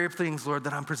 those are the very things, Lord,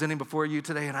 that I'm presenting before you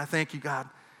today. And I thank you, God,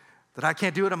 that I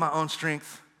can't do it in my own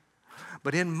strength.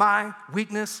 But in my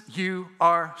weakness, you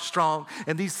are strong.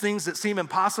 And these things that seem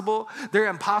impossible, they're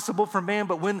impossible for man.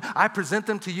 But when I present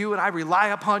them to you and I rely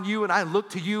upon you and I look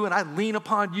to you and I lean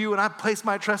upon you and I place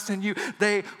my trust in you,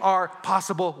 they are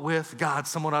possible with God.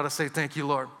 Someone ought to say, thank you,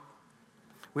 Lord.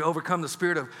 We overcome the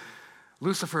spirit of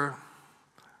Lucifer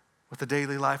with a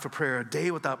daily life of prayer. A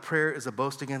day without prayer is a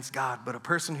boast against God, but a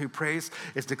person who prays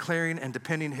is declaring and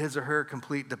depending his or her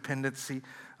complete dependency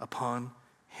upon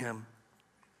him.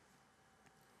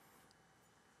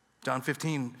 John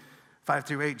 15,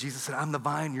 5-8, Jesus said, I'm the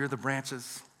vine, you're the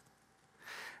branches.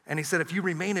 And he said, if you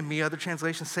remain in me, other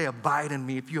translations say abide in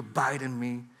me. If you abide in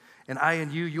me and I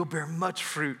in you, you'll bear much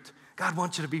fruit, God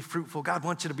wants you to be fruitful. God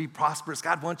wants you to be prosperous.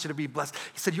 God wants you to be blessed.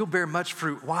 He said, you'll bear much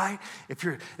fruit. Why? If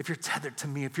you're tethered to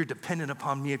me, if you're dependent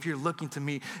upon me, if you're looking to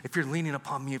me, if you're leaning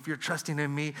upon me, if you're trusting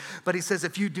in me. But he says,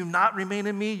 if you do not remain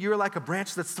in me, you're like a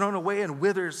branch that's thrown away and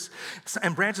withers.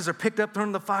 And branches are picked up, thrown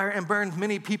in the fire, and burned.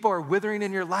 Many people are withering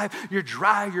in your life. You're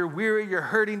dry, you're weary, you're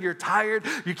hurting, you're tired.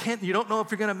 You don't know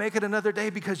if you're going to make it another day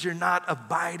because you're not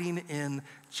abiding in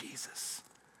Jesus.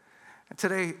 And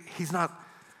today, he's not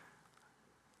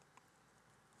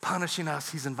punishing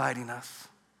us, he's inviting us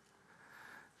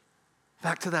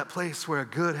back to that place where a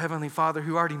good Heavenly Father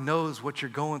who already knows what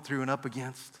you're going through and up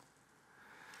against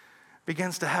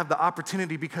begins to have the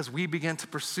opportunity, because we begin to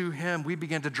pursue him, we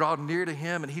begin to draw near to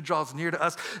him, and he draws near to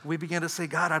us. We begin to say,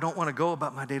 God, I don't want to go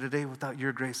about my day-to-day without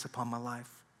your grace upon my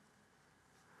life.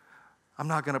 I'm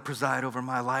not going to preside over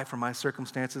my life or my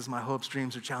circumstances, my hopes,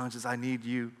 dreams, or challenges. I need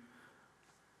you.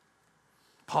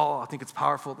 Paul, I think it's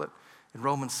powerful that in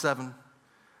Romans 7,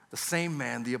 the same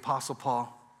man, the Apostle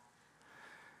Paul,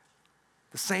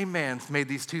 the same man made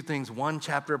these two things one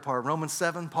chapter apart. Romans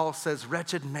 7, Paul says,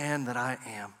 wretched man that I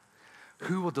am,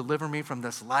 who will deliver me from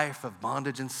this life of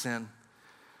bondage and sin?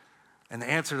 And the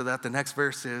answer to that, the next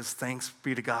verse is, thanks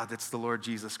be to God, that's the Lord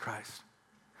Jesus Christ.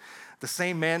 The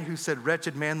same man who said,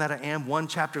 wretched man that I am, one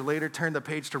chapter later, turned the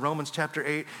page to Romans chapter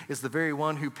 8, is the very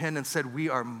one who penned and said, we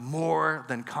are more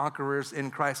than conquerors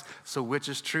in Christ. So which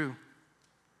is true?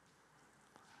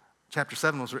 Chapter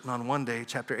 7 was written on one day.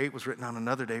 Chapter 8 was written on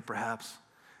another day, perhaps.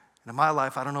 And in my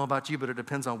life, I don't know about you, but it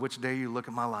depends on which day you look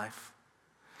at my life.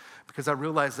 Because I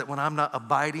realize that when I'm not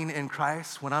abiding in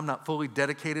Christ, when I'm not fully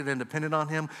dedicated and dependent on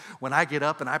him, when I get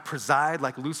up and I preside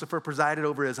like Lucifer presided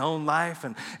over his own life,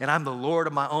 and I'm the Lord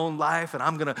of my own life, and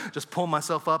I'm going to just pull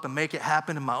myself up and make it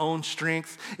happen in my own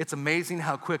strength, it's amazing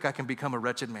how quick I can become a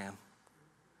wretched man.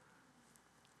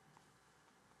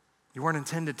 You weren't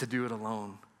intended to do it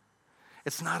alone.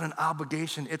 It's not an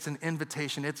obligation, it's an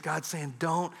invitation. It's God saying,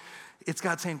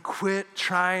 quit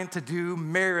trying to do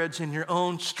marriage in your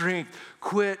own strength.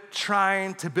 Quit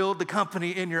trying to build the company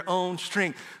in your own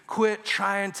strength. Quit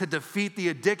trying to defeat the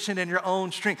addiction in your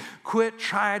own strength. Quit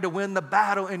trying to win the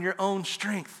battle in your own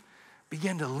strength.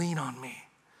 Begin to lean on me.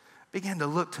 Begin to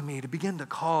look to me, to begin to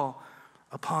call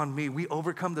upon me. We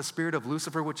overcome the spirit of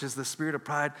Lucifer, which is the spirit of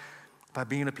pride, by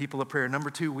being a people of prayer.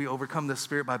 Number 2, we overcome this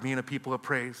spirit by being a people of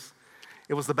praise.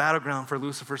 It was the battleground for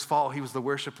Lucifer's fall. He was the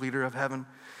worship leader of heaven.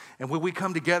 And when we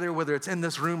come together, whether it's in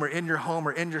this room or in your home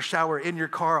or in your shower, in your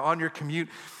car, on your commute,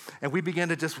 and we begin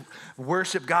to just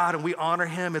worship God and we honor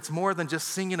him, it's more than just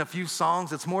singing a few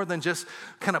songs. It's more than just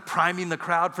kind of priming the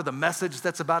crowd for the message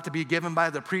that's about to be given by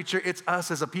the preacher. It's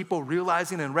us as a people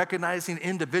realizing and recognizing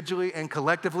individually and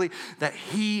collectively that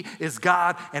he is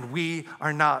God and we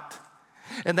are not.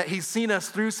 And that he's seen us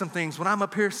through some things. When I'm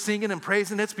up here singing and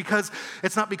praising, it's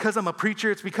not because I'm a preacher,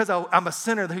 it's because I'm a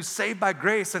sinner who's saved by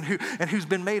grace and who's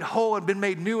been made whole and been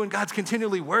made new, and God's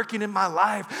continually working in my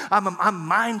life. I'm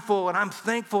mindful and I'm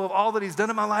thankful of all that he's done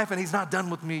in my life, and he's not done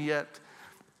with me yet.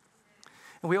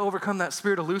 And we overcome that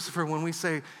spirit of Lucifer when we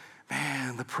say,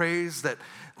 man, the praise that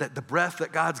the breath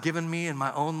that God's given me in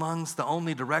my own lungs, the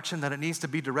only direction that it needs to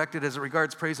be directed as it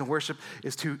regards praise and worship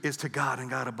is to God and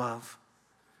God above.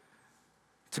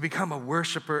 To become a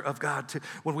worshiper of God.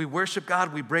 When we worship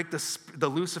God, we break the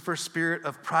Lucifer spirit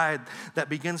of pride that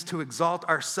begins to exalt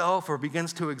ourselves or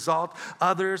begins to exalt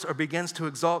others or begins to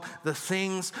exalt the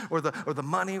things or the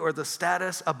money or the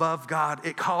status above God.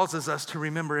 It causes us to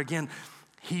remember again,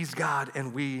 he's God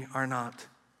and we are not.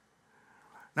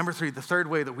 Number 3, the third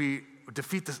way that we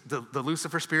defeat the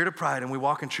Lucifer spirit of pride and we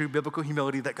walk in true biblical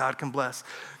humility that God can bless.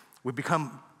 We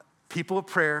become people of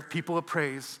prayer, people of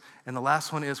praise, and the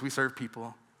last one is we serve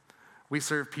people. We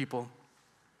serve people.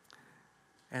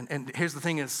 And here's the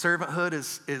thing is servanthood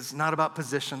is not about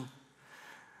position.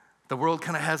 The world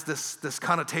kind of has this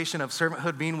connotation of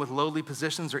servanthood being with lowly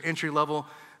positions or entry-level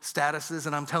statuses,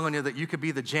 and I'm telling you that you could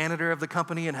be the janitor of the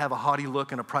company and have a haughty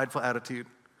look and a prideful attitude.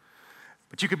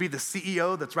 But you could be the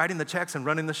CEO that's writing the checks and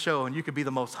running the show, and you could be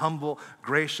the most humble,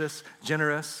 gracious,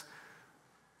 generous,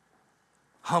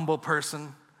 humble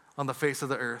person on the face of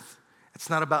the earth. It's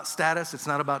not about status, it's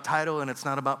not about title, and it's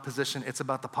not about position. It's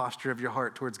about the posture of your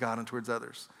heart towards God and towards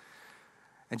others.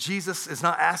 And Jesus is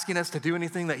not asking us to do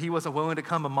anything that he wasn't willing to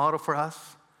come and model for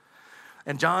us.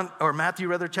 And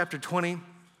Matthew chapter 20,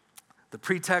 the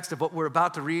pretext of what we're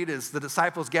about to read is the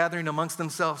disciples gathering amongst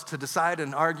themselves to decide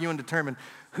and argue and determine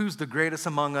who's the greatest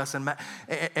among us.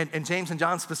 And James and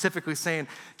John specifically saying,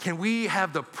 can we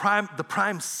have the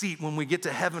prime seat when we get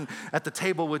to heaven at the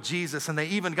table with Jesus? And they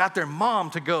even got their mom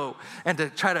to go and to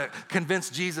try to convince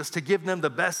Jesus to give them the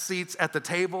best seats at the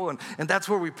table. And that's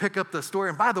where we pick up the story.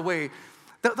 And by the way,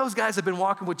 Those guys have been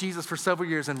walking with Jesus for several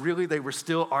years, and really they were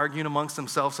still arguing amongst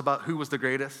themselves about who was the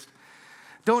greatest.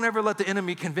 Don't ever let the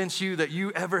enemy convince you that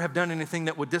you ever have done anything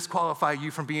that would disqualify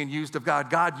you from being used of God.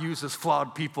 God uses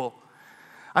flawed people.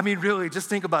 I mean, really, just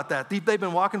think about that. They've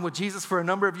been walking with Jesus for a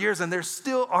number of years, and they're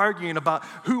still arguing about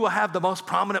who will have the most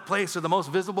prominent place or the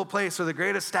most visible place or the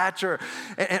greatest stature.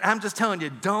 And I'm just telling you,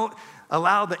 don't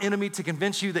allow the enemy to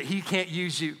convince you that he can't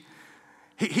use you.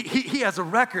 He has a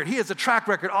record. He has a track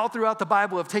record all throughout the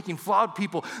Bible of taking flawed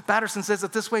people. Batterson says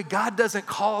it this way: God doesn't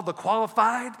call the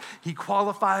qualified, he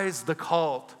qualifies the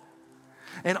called.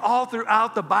 And all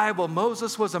throughout the Bible,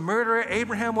 Moses was a murderer,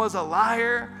 Abraham was a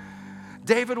liar,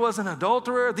 David was an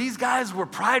adulterer. These guys were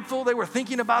prideful. They were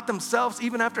thinking about themselves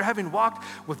even after having walked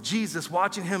with Jesus,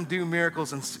 watching him do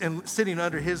miracles and sitting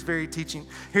under his very teaching.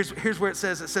 Here's where it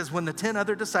says, when the 10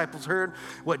 other disciples heard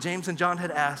what James and John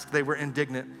had asked, they were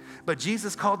indignant. But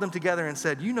Jesus called them together and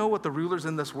said, you know what the rulers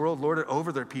in this world lord it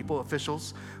over their people,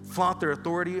 officials, flaunt their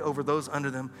authority over those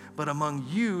under them. But among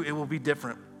you, it will be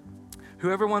different.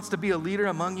 Whoever wants to be a leader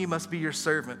among you must be your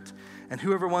servant. And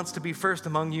whoever wants to be first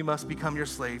among you must become your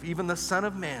slave. Even the Son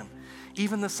of Man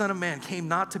came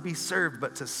not to be served,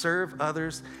 but to serve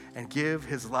others and give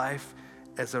his life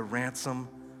as a ransom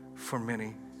for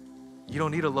many. You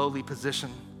don't need a lowly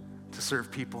position to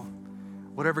serve people.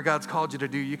 Whatever God's called you to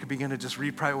do, you can begin to just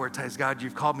reprioritize. God,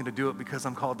 you've called me to do it because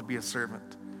I'm called to be a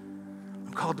servant.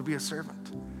 I'm called to be a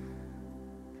servant.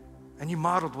 And you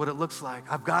modeled what it looks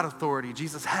like. I've got authority.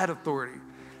 Jesus had authority.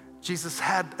 Jesus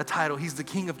had a title. He's the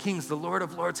King of Kings, the Lord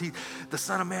of Lords. He's the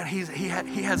Son of Man. He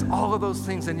has all of those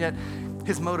things, and yet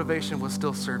his motivation was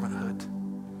still servanthood.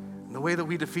 And the way that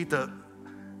we defeat the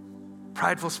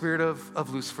prideful spirit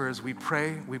of Lucifer is we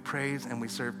pray, we praise, and we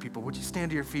serve people. Would you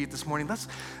stand to your feet this morning? Let's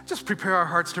just prepare our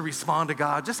hearts to respond to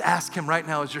God. Just ask him right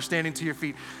now as you're standing to your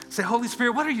feet. Say, Holy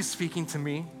Spirit, what are you speaking to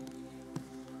me?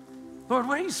 Lord,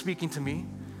 what are you speaking to me?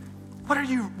 What are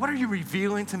you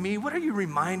revealing to me? What are you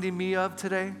reminding me of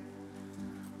today?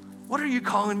 What are you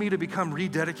calling me to become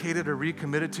rededicated or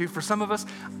recommitted to? For some of us,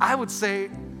 I would say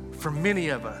for many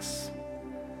of us,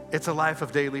 it's a life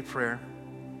of daily prayer.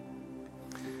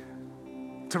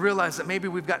 To realize that maybe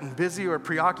we've gotten busy or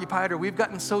preoccupied, or we've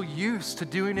gotten so used to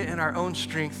doing it in our own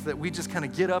strength that we just kind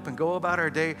of get up and go about our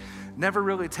day, never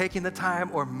really taking the time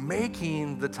or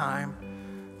making the time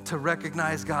to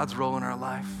recognize God's role in our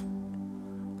life.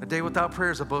 A day without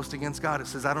prayer is a boast against God. It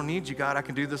says, I don't need you, God. I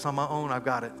can do this on my own. I've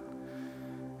got it.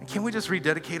 And can we just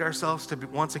rededicate ourselves to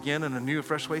once again in a new,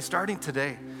 fresh way, starting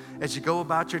today, as you go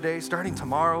about your day, starting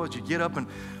tomorrow, as you get up and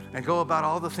go about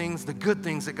all the things, the good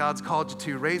things that God's called you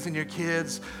to, raising your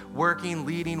kids, working,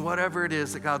 leading, whatever it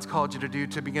is that God's called you to do,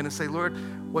 to begin to say, Lord,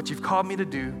 what you've called me to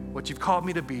do, what you've called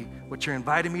me to be, what you're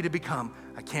inviting me to become,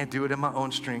 I can't do it in my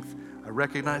own strength. I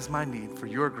recognize my need for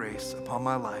your grace upon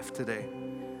my life today.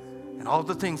 And all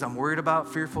the things I'm worried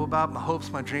about, fearful about, my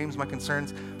hopes, my dreams, my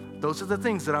concerns, those are the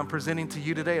things that I'm presenting to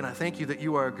you today, and I thank you that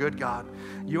you are a good God.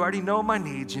 You already know my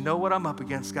needs. You know what I'm up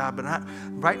against, God. But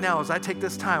right now, as I take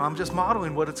this time, I'm just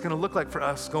modeling what it's going to look like for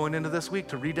us going into this week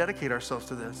to rededicate ourselves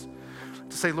to this.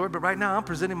 To say, Lord, but right now I'm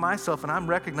presenting myself, and I'm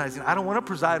recognizing I don't want to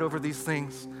preside over these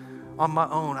things on my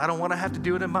own. I don't want to have to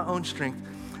do it in my own strength.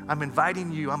 I'm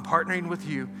inviting you. I'm partnering with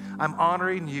you. I'm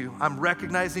honoring you. I'm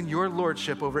recognizing your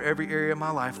lordship over every area of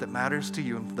my life that matters to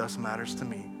you and thus matters to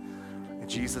me. In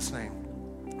Jesus' name.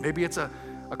 Maybe it's a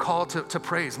call to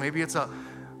praise. Maybe it's a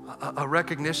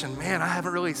recognition. Man, I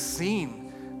haven't really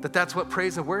seen that that's what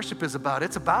praise and worship is about.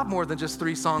 It's about more than just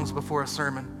 3 songs before a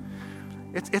sermon.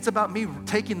 It's about me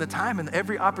taking the time and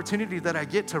every opportunity that I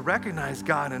get to recognize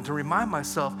God and to remind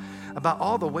myself about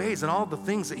all the ways and all the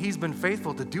things that he's been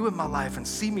faithful to do in my life and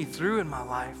see me through in my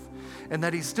life, and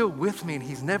that he's still with me and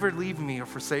he's never leaving me or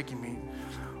forsaking me.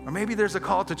 Or maybe there's a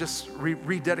call to just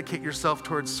rededicate yourself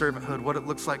towards servanthood, what it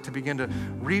looks like to begin to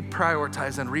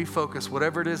reprioritize and refocus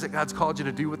whatever it is that God's called you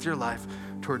to do with your life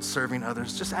towards serving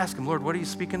others. Just ask him, Lord, what are you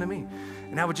speaking to me?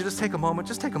 And now would you just take a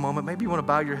moment? Maybe you want to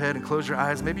bow your head and close your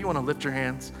eyes. Maybe you want to lift your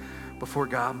hands before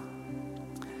God.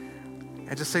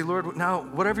 And just say, Lord, now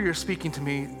whatever you're speaking to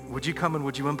me, would you come and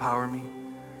would you empower me?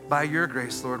 By your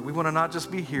grace, Lord, we want to not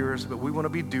just be hearers, but we want to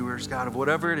be doers, God, of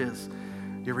whatever it is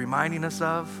you're reminding us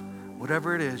of,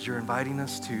 whatever it is you're inviting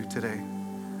us to today.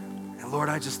 And Lord,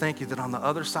 I just thank you that on the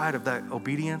other side of that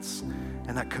obedience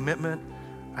and that commitment,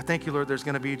 I thank you, Lord, there's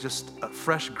going to be just a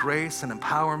fresh grace and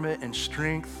empowerment and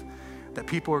strength that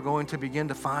people are going to begin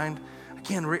to find.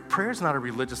 Again, prayer is not a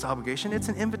religious obligation. It's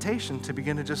an invitation to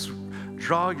begin to just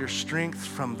draw your strength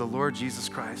from the Lord Jesus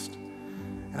Christ.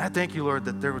 And I thank you, Lord,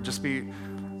 that there would just be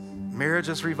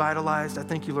marriages revitalized. I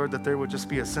thank you, Lord, that there would just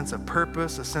be a sense of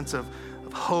purpose, a sense of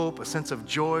of hope, a sense of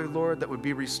joy, Lord, that would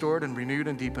be restored and renewed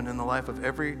and deepened in the life of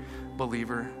every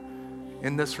believer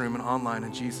in this room and online,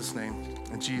 in Jesus' name.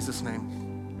 In Jesus'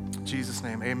 name. In Jesus'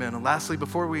 name, amen. And lastly,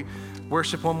 before we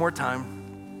worship one more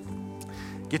time,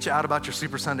 get you out about your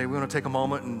Super Sunday, we want to take a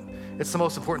moment, and it's the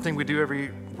most important thing we do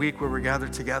every week where we're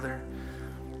gathered together,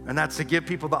 and that's to give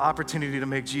people the opportunity to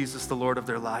make Jesus the Lord of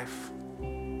their life,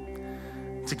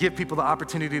 to give people the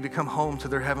opportunity to come home to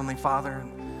their Heavenly Father.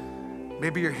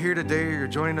 Maybe you're here today, or you're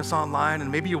joining us online,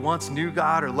 and maybe you once knew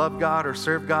God or loved God or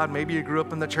served God. Maybe you grew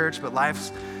up in the church, but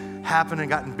life's happened and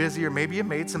gotten busy, or maybe you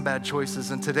made some bad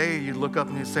choices, and today you look up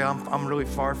and you say, I'm really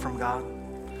far from God.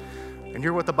 And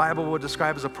you're what the Bible would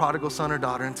describe as a prodigal son or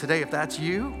daughter. And today, if that's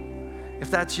you,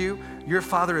 your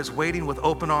Father is waiting with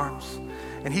open arms.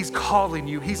 And He's calling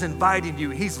you, He's inviting you,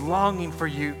 He's longing for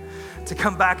you to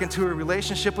come back into a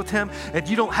relationship with Him. And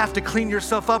you don't have to clean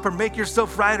yourself up or make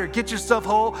yourself right or get yourself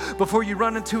whole before you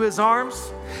run into His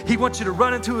arms. He wants you to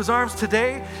run into His arms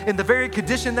today in the very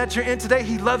condition that you're in today.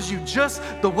 He loves you just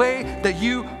the way that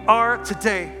you are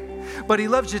today. But He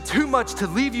loves you too much to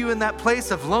leave you in that place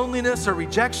of loneliness or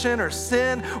rejection or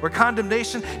sin or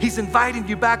condemnation. He's inviting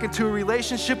you back into a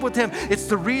relationship with Him. It's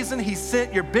the reason He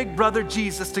sent your big brother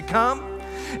Jesus to come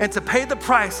and to pay the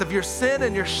price of your sin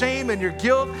and your shame and your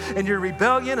guilt and your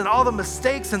rebellion and all the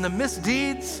mistakes and the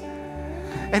misdeeds.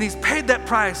 And He's paid that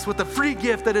price with the free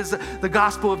gift that is the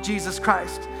gospel of Jesus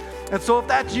Christ. And so if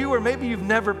that's you, or maybe you've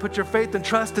never put your faith and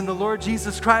trust in the Lord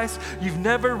Jesus Christ, you've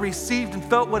never received and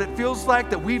felt what it feels like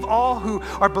that we've all who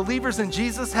are believers in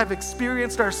Jesus have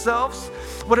experienced ourselves,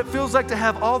 what it feels like to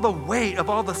have all the weight of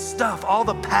all the stuff, all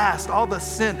the past, all the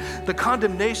sin, the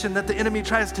condemnation that the enemy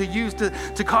tries to use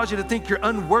to cause you to think you're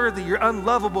unworthy, you're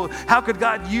unlovable. How could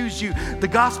God use you? The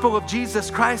gospel of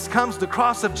Jesus Christ comes, the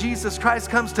cross of Jesus Christ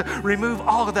comes to remove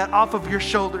all of that off of your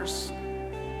shoulders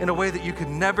in a way that you could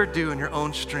never do in your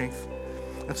own strength.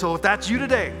 And so if that's you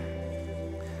today,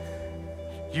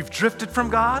 you've drifted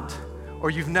from God, or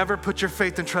you've never put your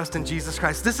faith and trust in Jesus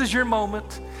Christ, this is your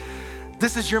moment.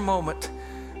 This is your moment.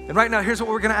 And right now, here's what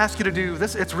we're gonna ask you to do.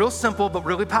 It's real simple, but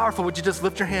really powerful. Would you just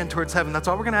lift your hand towards heaven? That's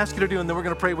all we're gonna ask you to do, and then we're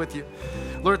gonna pray with you.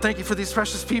 Lord, thank you for these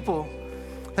precious people.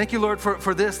 Thank you, Lord,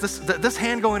 for this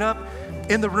hand going up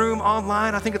in the room,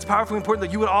 online. I think it's powerfully important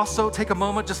that you would also take a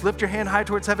moment, just lift your hand high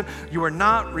towards heaven. You are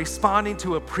not responding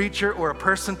to a preacher or a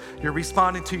person, you're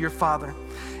responding to your Father.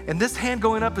 And this hand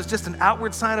going up is just an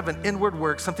outward sign of an inward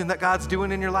work, something that God's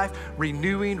doing in your life,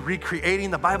 renewing, recreating.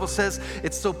 The Bible says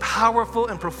it's so powerful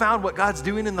and profound what God's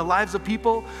doing in the lives of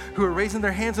people who are raising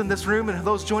their hands in this room and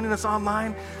those joining us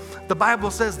online. The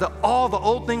Bible says that all the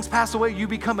old things pass away, you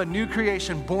become a new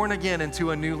creation, born again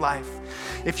into a new life.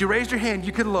 If you raised your hand,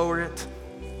 you can lower it.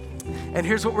 And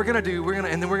here's what we're gonna do.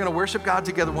 And then we're gonna worship God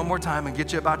together one more time and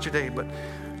get you about your day. But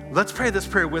let's pray this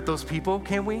prayer with those people,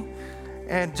 can we?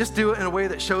 And just do it in a way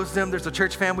that shows them there's a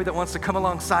church family that wants to come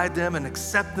alongside them and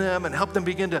accept them and help them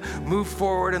begin to move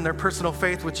forward in their personal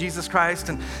faith with Jesus Christ.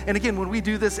 And again, when we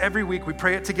do this every week, we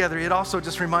pray it together. It also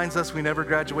just reminds us we never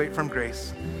graduate from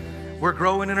grace. We're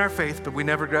growing in our faith, but we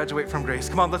never graduate from grace.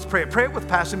 Come on, let's pray it. Pray it with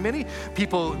passion. Many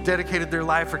people dedicated their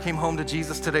life or came home to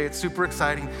Jesus today. It's super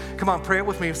exciting. Come on, pray it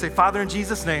with me. Say, Father, in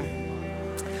Jesus'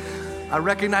 name, I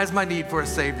recognize my need for a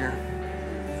Savior.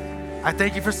 I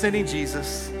thank you for sending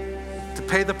Jesus to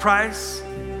pay the price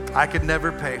I could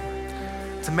never pay,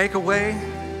 to make a way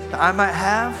that I might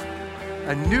have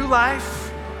a new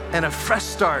life and a fresh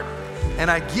start. And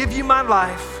I give you my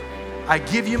life. I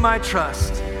give you my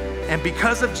trust. And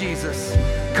because of Jesus,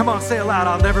 come on, say it loud,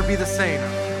 I'll never be the same.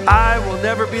 I will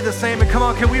never be the same. And come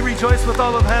on, can we rejoice with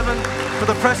all of heaven for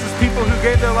the precious people who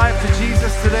gave their life to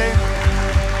Jesus today?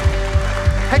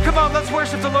 Hey, come on, let's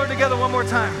worship the Lord together one more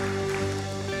time.